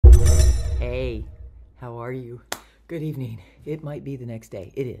How are you? Good evening. It might be the next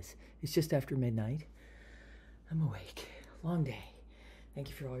day. It is. It's just after midnight. I'm awake. Long day. Thank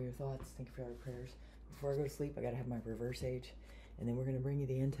you for all your thoughts. Thank you for all your prayers. Before I go to sleep, I gotta have my reverse age. And then we're gonna bring you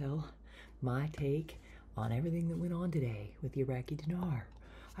the intel, my take on everything that went on today with the Iraqi dinar.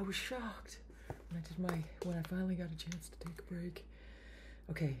 I was shocked when I finally got a chance to take a break.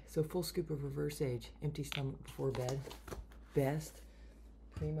 Okay, so full scoop of reverse age, empty stomach before bed, best,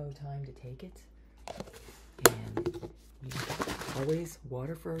 primo time to take it. And you always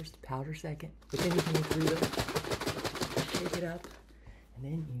water first, powder second, with anything through them, shake it up, and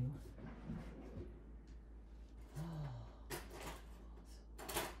then you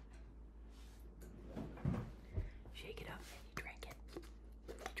shake it up and you drink it.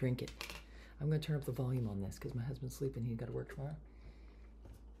 Drink it. I'm going to turn up the volume on this because my husband's sleeping. He's got to work tomorrow.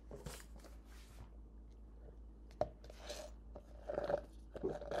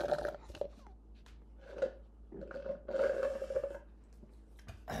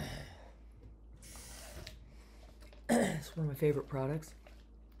 It's one of my favorite products.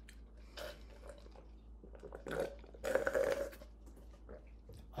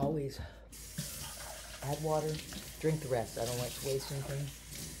 Always add water, drink the rest. I don't like to waste anything.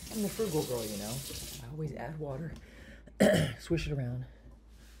 I'm the frugal girl, you know. I always add water, swish it around,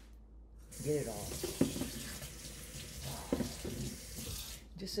 get it all.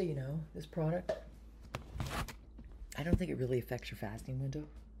 Just so you know, this product, I don't think it really affects your fasting window.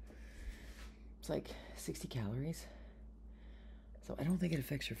 It's like 60 calories. So I don't think it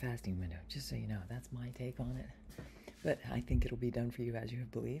affects your fasting window, just so you know. That's my take on it. But I think it'll be done for you as you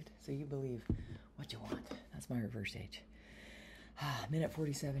have believed. So you believe what you want. That's my reverse age. Minute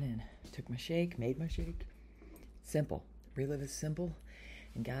 47 in. Took my shake, made my shake. Simple. Relive is simple.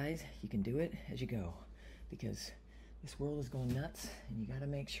 And guys, you can do it as you go. Because this world is going nuts. And you got to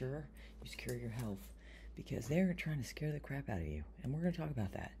make sure you secure your health. Because they're trying to scare the crap out of you. And we're going to talk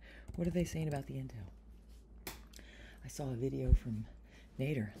about that. What are they saying about the intel? I saw a video from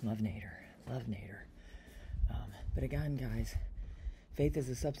Nader. Love Nader. Love Nader. But again, guys, faith is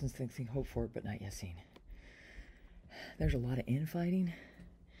a substance things hoped for, but not yet seen. There's a lot of infighting,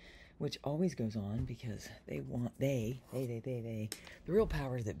 which always goes on because they want, the real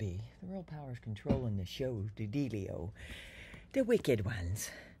powers that be, the real powers controlling the show, the dealio, the wicked ones,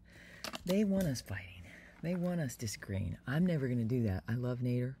 they want us fighting. They want us disagreeing. I'm never going to do that. I love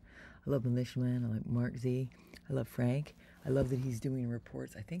Nader. I love Militiaman. I like Mark Z. I love Frank. I love that he's doing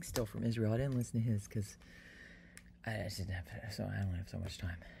reports, I think still from Israel. I didn't listen to his because I don't have so much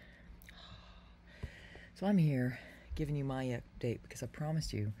time. So I'm here giving you my update because I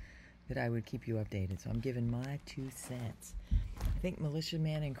promised you that I would keep you updated. So I'm giving my 2 cents. I think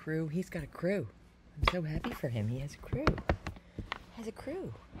Militiaman and crew, he's got a crew. I'm so happy for him. He has a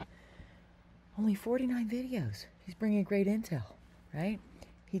crew. Only 49 videos. He's bringing great intel, right?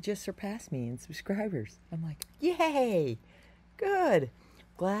 He just surpassed me in subscribers. I'm like, yay! Good.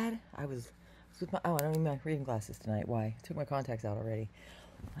 Glad I was with my, I don't need my reading glasses tonight. Why? I took my contacts out already.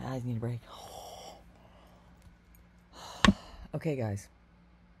 My eyes need a break. Okay, guys.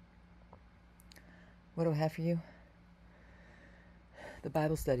 What do I have for you? The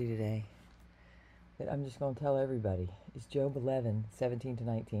Bible study today that I'm just going to tell everybody is Job 11, 17 to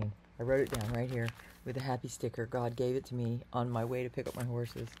 19. I wrote it down right here with a happy sticker. God gave it to me on my way to pick up my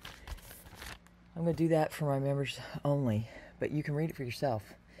horses. I'm going to do that for my members only, but you can read it for yourself.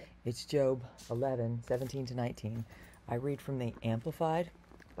 It's Job 11, 17 to 19. I read from the Amplified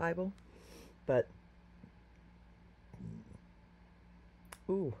Bible, but,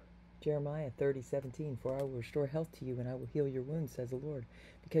 Jeremiah 30, 17. For I will restore health to you, and I will heal your wounds, says the Lord,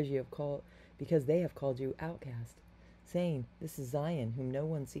 because they have called you outcast, saying, this is Zion, whom no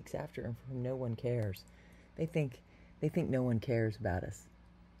one seeks after, and for whom no one cares. They think no one cares about us.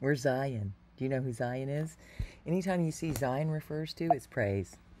 We're Zion. Do you know who Zion is? Anytime you see Zion refers to, it's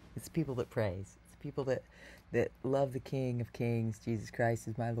praise. It's people that praise. It's people that love the King of Kings. Jesus Christ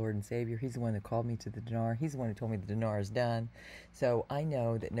is my Lord and Savior. He's the one that called me to the dinar. He's the one who told me the dinar is done. So I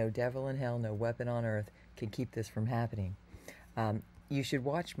know that no devil in hell, no weapon on earth can keep this from happening. You should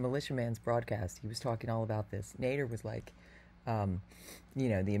watch Militiaman's broadcast. He was talking all about this. Nader was like, the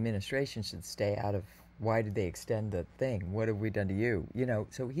administration should stay out of, why did they extend the thing? What have we done to you?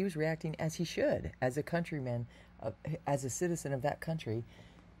 So he was reacting as he should. As a countryman, as a citizen of that country,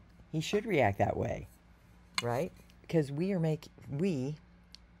 he should react that way, right? Because we,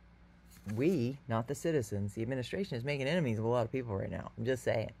 not the citizens, the administration is making enemies of a lot of people right now. I'm just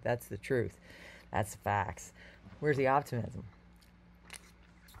saying. That's the truth. That's the facts. Where's the optimism?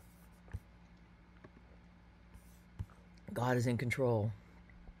 God is in control.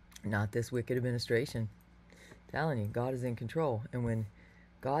 Not this wicked administration. Telling you, God is in control. And when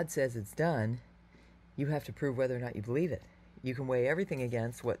God says it's done, you have to prove whether or not you believe it. You can weigh everything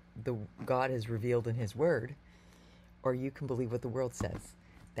against what God has revealed in his word, or you can believe what the world says.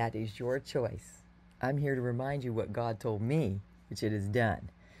 That is your choice. I'm here to remind you what God told me, which it is done.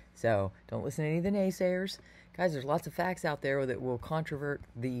 So don't listen to any of the naysayers. Guys, there's lots of facts out there that will controvert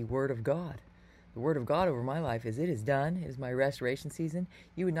the word of God. The word of God over my life is, it is done. It is my restoration season.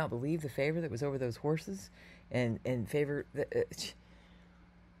 You would not believe the favor that was over those horses, and favor.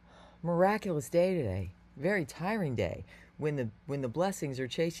 Miraculous day today. Very tiring day. When the blessings are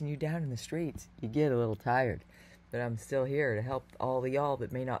chasing you down in the streets, you get a little tired. But I'm still here to help all of y'all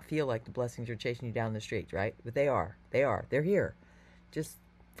that may not feel like the blessings are chasing you down the streets, right? But they are. They're here. Just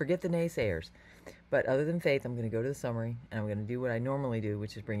forget the naysayers. But other than faith, I'm going to go to the summary, and I'm going to do what I normally do,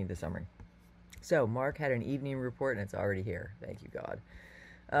 which is bring you the summary. So, Mark had an evening report, and it's already here. Thank you, God.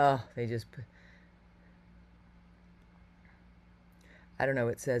 I don't know,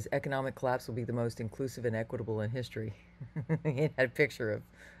 it says economic collapse will be the most inclusive and equitable in history. It had a picture of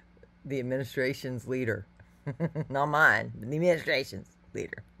the administration's leader. Not mine, but the administration's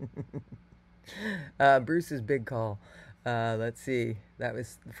leader. Bruce's big call. Let's see. That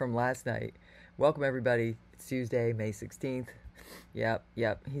was from last night. Welcome, everybody. It's Tuesday, May 16th. Yep.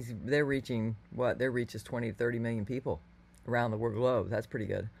 They're reaching, what? Their reach is 20 to 30 million people around the world globe. That's pretty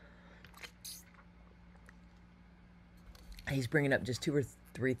good. He's bringing up just 2 or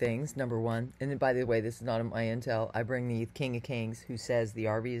 3 things. Number one, and then, by the way, this is not my intel. I bring the King of Kings, who says the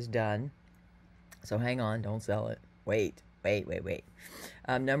RV is done. So hang on, don't sell it. Wait.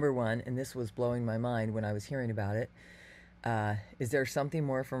 Number one, and this was blowing my mind when I was hearing about it. Is there something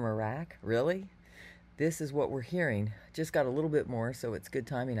more from Iraq? Really? This is what we're hearing. Just got a little bit more, so it's good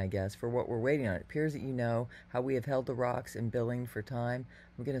timing, I guess, for what we're waiting on. It appears that you know how we have held the rocks in billing for time.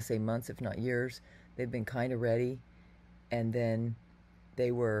 I'm going to say months, if not years. They've been kind of ready, and then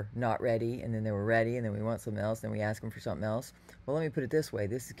they were not ready, and then they were ready, and then we want something else, and then we ask them for something else. Well, let me put it this way.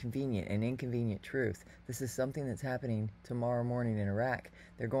 This is convenient and inconvenient truth. This is something that's happening tomorrow morning in Iraq.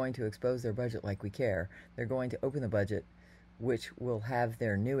 They're going to expose their budget like we care. They're going to open the budget, which will have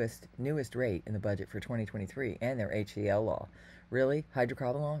their newest rate in the budget for 2023, and their HCL law. Really?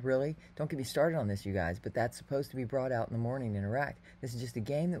 Hydrocarbon law? Really? Don't get me started on this, you guys, but that's supposed to be brought out in the morning in Iraq. This is just a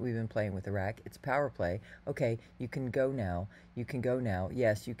game that we've been playing with Iraq. It's power play. Okay, you can go now. You can go now.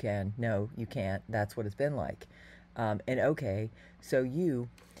 Yes, you can. No, you can't. That's what it's been like. And okay, so you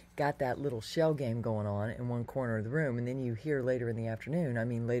got that little shell game going on in one corner of the room, and then you hear later in the afternoon, I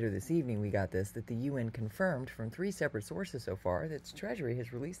mean later this evening, we got this, that the UN confirmed from 3 separate sources so far that Treasury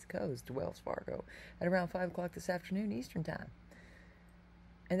has released the codes to Wells Fargo at around 5 o'clock this afternoon Eastern Time.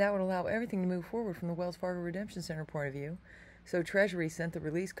 And that would allow everything to move forward from the Wells Fargo Redemption Center point of view. So Treasury sent the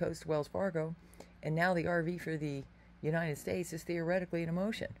release codes to Wells Fargo, and now the RV for the United States is theoretically in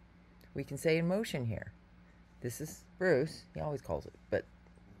motion. We can say in motion here. This is Bruce. He always calls it, but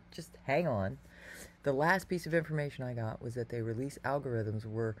just hang on. The last piece of information I got was that they released algorithms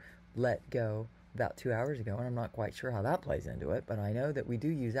were let go about 2 hours ago, and I'm not quite sure how that plays into it, but I know that we do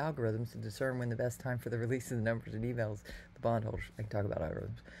use algorithms to discern when the best time for the release of the numbers and emails the bondholders. I can talk about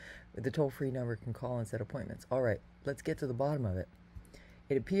algorithms. The toll-free number can call and set appointments. All right, let's get to the bottom of it.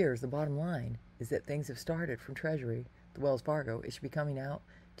 It appears the bottom line is that things have started from Treasury to Wells Fargo. It should be coming out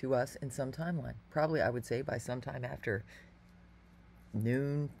to us in some timeline. Probably, I would say, by sometime after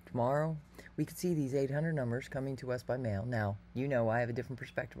noon tomorrow. We could see these 800 numbers coming to us by mail. Now, you know I have a different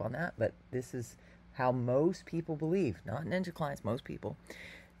perspective on that, but this is how most people believe. Not Ninja clients, most people.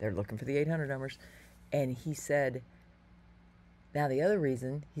 They're looking for the 800 numbers. And he said, now the other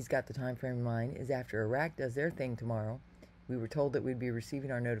reason he's got the time frame in mind is after Iraq does their thing tomorrow, we were told that we'd be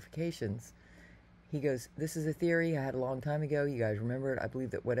receiving our notifications. He goes, this is a theory I had a long time ago. You guys remember it? I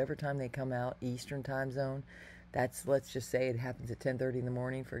believe that whatever time they come out, Eastern time zone, that's, let's just say it happens at 10:30 in the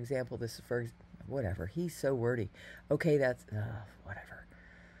morning, for example. This is for, whatever. He's so wordy. Okay, that's, whatever.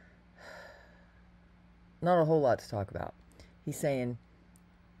 Not a whole lot to talk about. He's saying,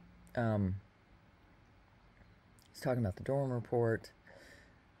 he's talking about the dorm report.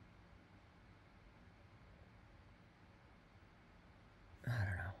 I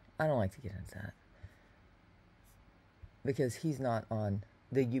don't know. I don't like to get into that, because he's not on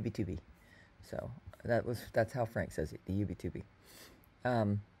the UBTB. So that's how Frank says it, the UBTB.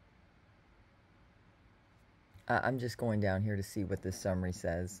 I'm just going down here to see what this summary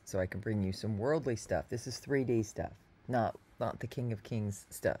says so I can bring you some worldly stuff. This is 3D stuff, not the King of Kings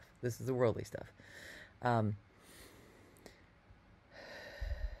stuff. This is the worldly stuff.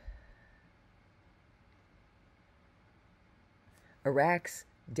 Iraq's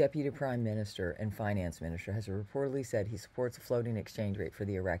Deputy Prime Minister and Finance Minister has reportedly said he supports a floating exchange rate for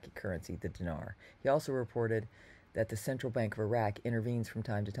the Iraqi currency, the dinar. He also reported that the Central Bank of Iraq intervenes from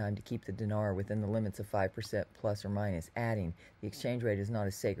time to time to keep the dinar within the limits of 5% plus or minus, adding, the exchange rate is not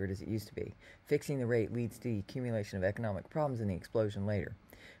as sacred as it used to be. Fixing the rate leads to the accumulation of economic problems and the explosion later.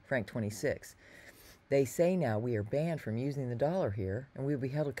 Frank 26. They say now we are banned from using the dollar here, and we will be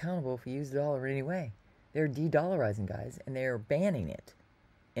held accountable if we use the dollar in any way. They're de-dollarizing, guys, and they are banning it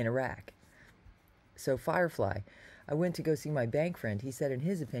in Iraq. So Firefly, I went to go see my bank friend. He said in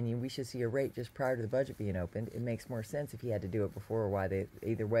his opinion we should see a rate just prior to the budget being opened. It makes more sense if he had to do it before, or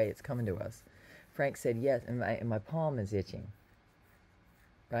either way it's coming to us. Frank said yes, and my palm is itching,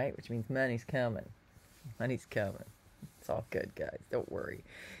 right, which means money's coming. Money's coming. It's all good, guys, don't worry.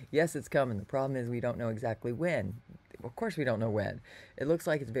 Yes, it's coming. The problem is we don't know exactly when. Of course we don't know when. It looks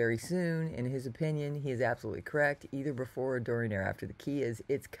like it's very soon. In his opinion, he is absolutely correct, either before or during or after. The key is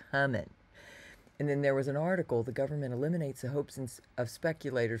it's coming. And then there was an article, the government eliminates the hopes of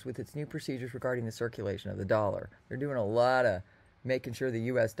speculators with its new procedures regarding the circulation of the dollar. They're doing a lot of making sure the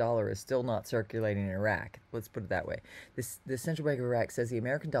U.S. dollar is still not circulating in Iraq. Let's put it that way. The Central Bank of Iraq says the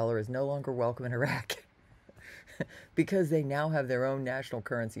American dollar is no longer welcome in Iraq because they now have their own national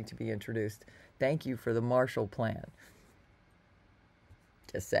currency to be introduced. Thank you for the Marshall Plan.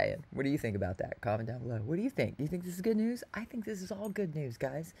 Just saying. What do you think about that? Comment down below. What do you think? Do you think this is good news? I think this is all good news,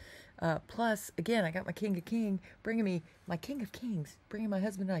 guys. Plus, again, I got my King of Kings bringing me my King of Kings, bringing my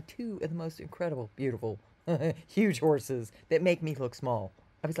husband and I two of the most incredible, beautiful, huge horses that make me look small.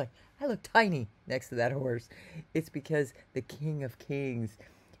 I was like, I look tiny next to that horse. It's because the King of Kings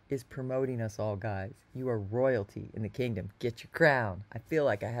is promoting us all, guys. You are royalty in the kingdom. Get your crown. I feel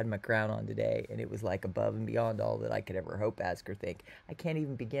like I had my crown on today, and it was like above and beyond all that I could ever hope, ask, or think. I can't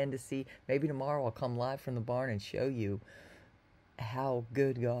even begin to see. Maybe tomorrow I'll come live from the barn and show you how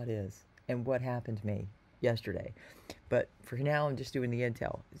good God is and what happened to me yesterday. But for now, I'm just doing the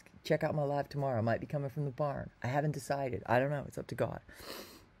intel. Check out my live tomorrow. I might be coming from the barn. I haven't decided. I don't know. It's up to God.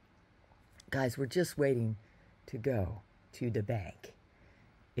 Guys, we're just waiting to go to the bank.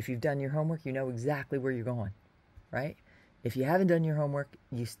 If you've done your homework, you know exactly where you're going, right? If you haven't done your homework,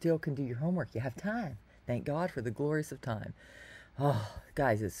 you still can do your homework. You have time. Thank God for the glorious of time. Oh,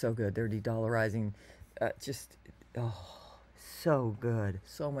 guys, it's so good. They're de-dollarizing. So good.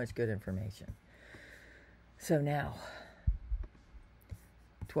 So much good information. So now,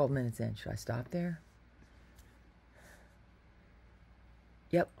 12 minutes in. Should I stop there?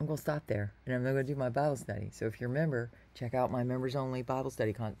 Yep, I'm going to stop there, and I'm going to do my Bible study. So if you're a member, check out my members-only Bible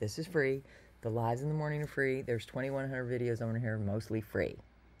study content. This is free. The lives in the morning are free. There's 2,100 videos on here, mostly free.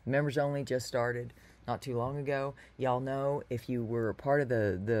 Members-only just started not too long ago. Y'all know, if you were a part of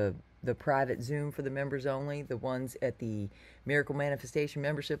the private Zoom for the members-only, the ones at the Miracle Manifestation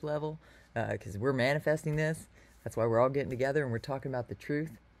membership level, because we're manifesting this. That's why we're all getting together, and we're talking about the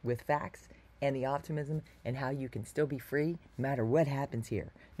truth with facts and the optimism, and how you can still be free no matter what happens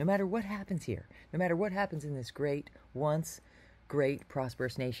here. No matter what happens here. No matter what happens in this once great,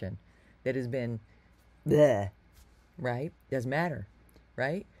 prosperous nation that has been bleh, right? Doesn't matter,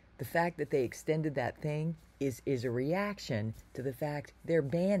 right? The fact that they extended that thing is a reaction to the fact they're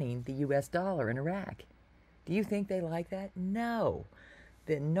banning the U.S. dollar in Iraq. Do you think they like that? No.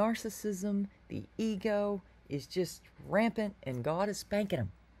 The narcissism, the ego is just rampant, and God is spanking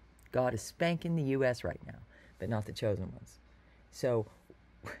them. God is spanking the U.S. right now, but not the chosen ones. So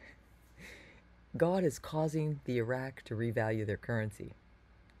God is causing the Iraq to revalue their currency.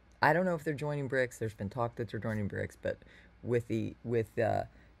 I don't know if they're joining BRICS. There's been talk that they're joining BRICS, but with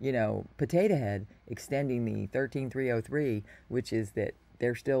Potato Head extending the 13303, which is that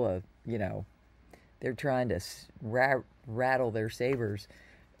they're still they're trying to rattle their sabers.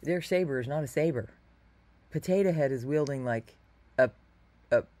 Their saber is not a saber. Potato Head is wielding like a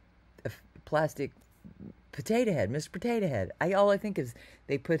plastic potato head, Mr. Potato Head. All I think is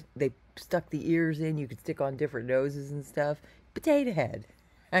they stuck the ears in. You could stick on different noses and stuff. Potato Head.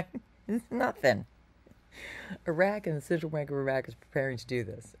 It's nothing. Iraq and the Central Bank of Iraq is preparing to do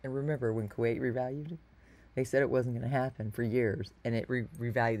this. And remember, when Kuwait revalued, they said it wasn't going to happen for years, and it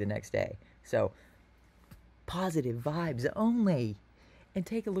revalued the next day. So, positive vibes only. And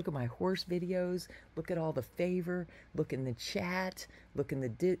take a look at my horse videos. Look at all the favor. Look in the chat. Look in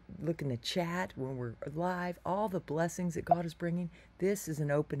the chat when we're live. All the blessings that God is bringing. This is an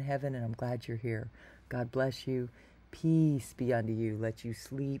open heaven, and I'm glad you're here. God bless you. Peace be unto you. Let you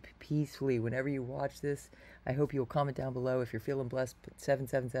sleep peacefully. Whenever you watch this, I hope you'll comment down below. If you're feeling blessed, put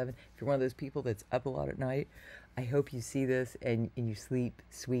 777. If you're one of those people that's up a lot at night, I hope you see this and you sleep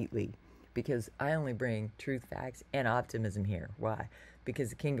sweetly. Because I only bring truth, facts, and optimism here. Why? because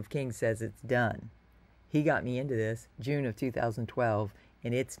the King of Kings says it's done. He got me into this June of 2012,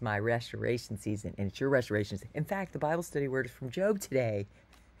 and it's my restoration season, and it's your restoration season. In fact, the Bible study word is from Job today.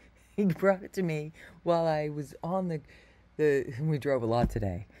 He brought it to me while I was on we drove a lot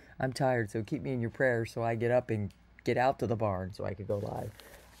today. I'm tired, so keep me in your prayers so I get up and get out to the barn so I could go live.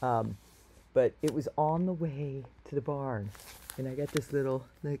 But it was on the way to the barn, and I got this little,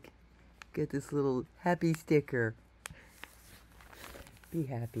 happy sticker. Be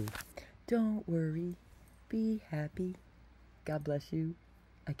happy. Don't worry. Be happy. God bless you.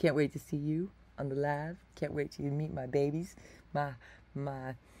 I can't wait to see you on the live. Can't wait till you meet my babies. My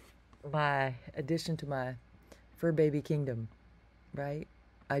addition to my fur baby kingdom, right?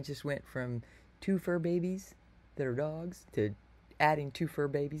 I just went from 2 fur babies that are dogs to adding 2 fur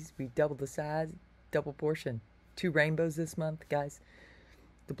babies. We doubled the size, double portion. 2 rainbows this month, guys.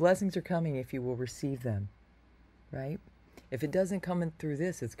 The blessings are coming if you will receive them, right? If it doesn't come in through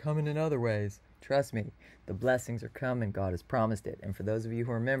this, it's coming in other ways. Trust me, the blessings are coming. God has promised it. And for those of you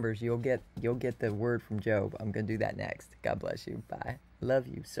who are members, you'll get the word from Job. I'm going to do that next. God bless you. Bye. Love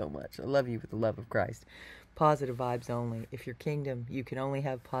you so much. I love you with the love of Christ. Positive vibes only. If you're kingdom, you can only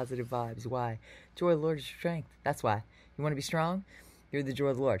have positive vibes. Why? Joy of the Lord is your strength. That's why. You want to be strong? You're the joy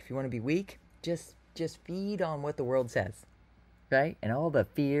of the Lord. If you want to be weak, just feed on what the world says, right? And all the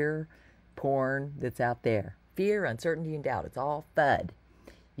fear, porn that's out there. Fear, uncertainty, and doubt. It's all FUD.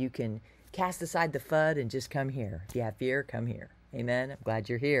 You can cast aside the FUD and just come here. If you have fear, come here. Amen. I'm glad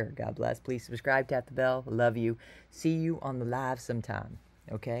you're here. God bless. Please subscribe, tap the bell. Love you. See you on the live sometime.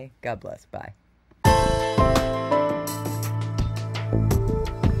 Okay? God bless. Bye.